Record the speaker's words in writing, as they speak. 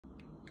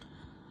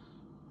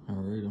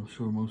Alright, I'm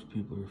sure most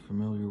people are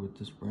familiar with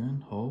this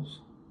brand,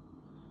 Halls.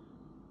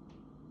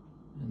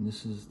 And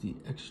this is the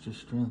extra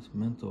strength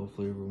menthol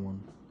flavor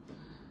one.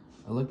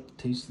 I like the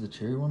taste of the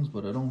cherry ones,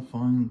 but I don't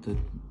find that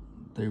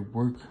they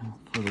work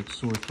for like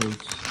sore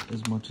throats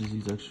as much as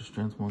these extra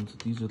strength ones.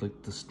 These are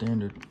like the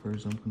standard as far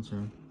as I'm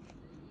concerned.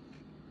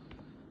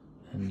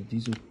 And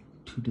these are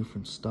two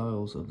different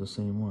styles of the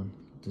same one.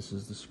 This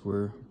is the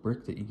square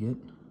brick that you get,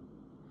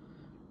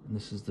 and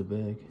this is the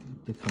bag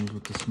that comes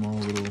with the small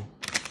little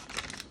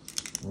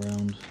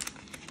round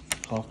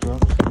cough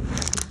drops.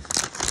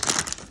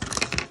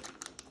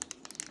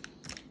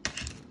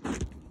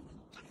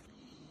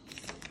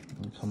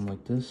 They come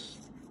like this,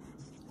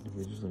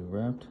 individually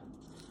wrapped.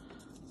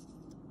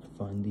 I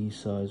find these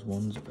size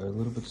ones are a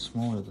little bit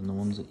smaller than the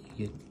ones that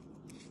you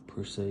get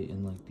per se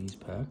in like these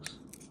packs.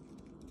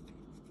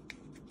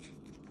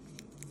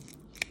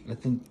 I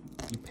think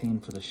you're paying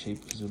for the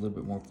shape because they're a little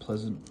bit more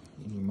pleasant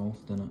in your mouth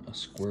than a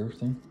square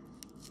thing.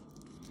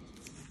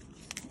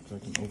 So I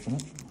can open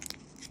it.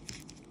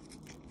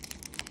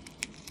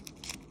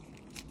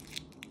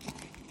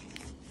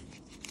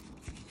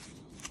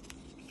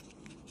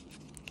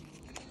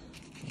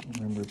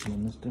 Remember it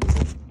being this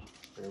different.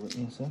 Bear with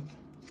me a sec.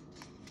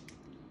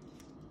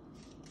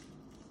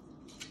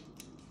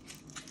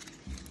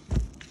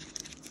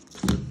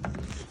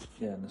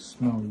 Yeah, and the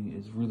smell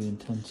is really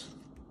intense.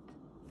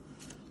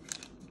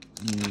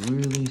 You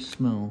really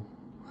smell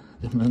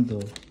the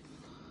menthol.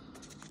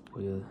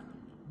 But yeah,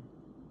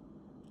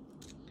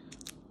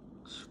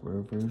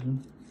 square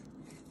version,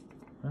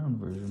 round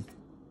version.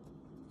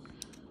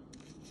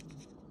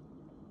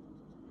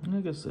 And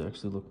I guess they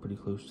actually look pretty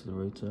close to the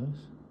right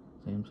size,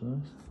 same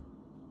size.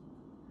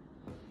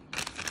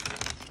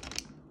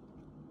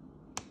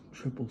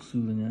 Triple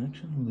soothing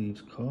action,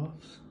 relieves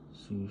coughs,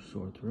 soothes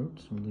sore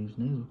throats, relieves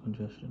nasal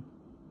congestion.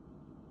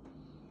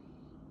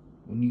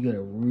 When you get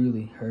a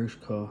really harsh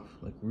cough,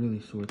 like really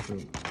sore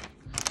throat,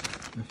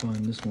 I find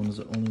this one is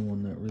the only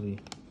one that really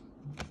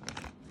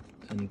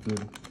is any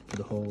good for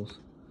the Halls.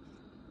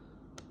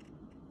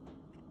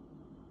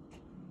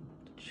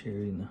 The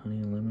cherry and the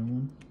honey and lemon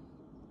one.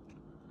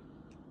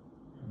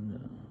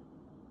 And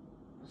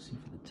see,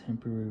 for the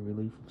temporary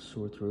relief of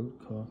sore throat,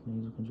 cough,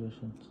 nasal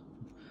congestion.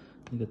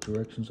 You got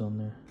directions on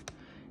there,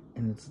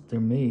 and they're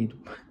made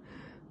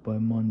by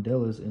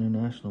Mondelez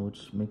International,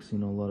 which makes, you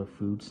know, a lot of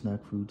food,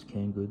 snack foods,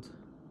 canned goods.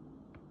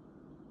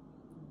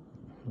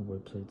 The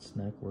website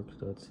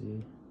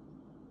snackworks.ca.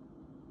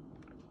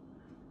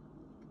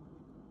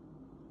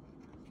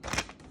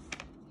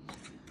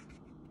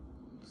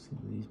 See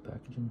these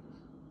packaging.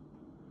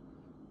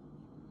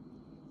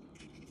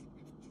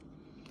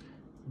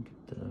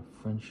 Get the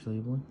French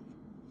labeling.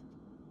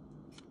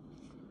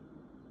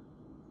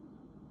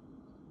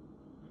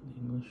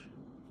 English.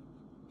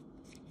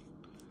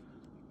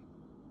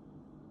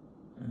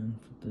 And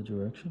for the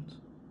directions.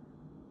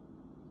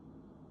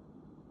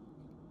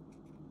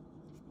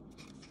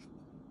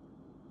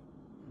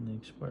 And the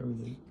expiry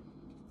date.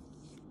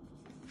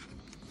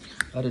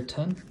 Out of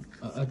 10,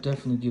 I'd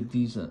definitely give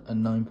these a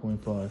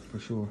 9.5 for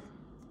sure.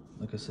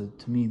 Like I said,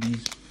 to me,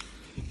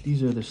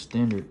 these are the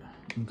standard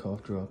in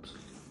cough drops.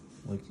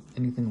 Like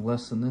anything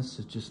less than this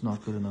is just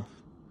not good enough.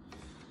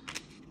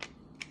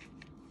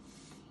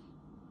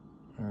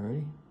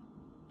 Alrighty,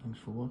 thanks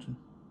for watching.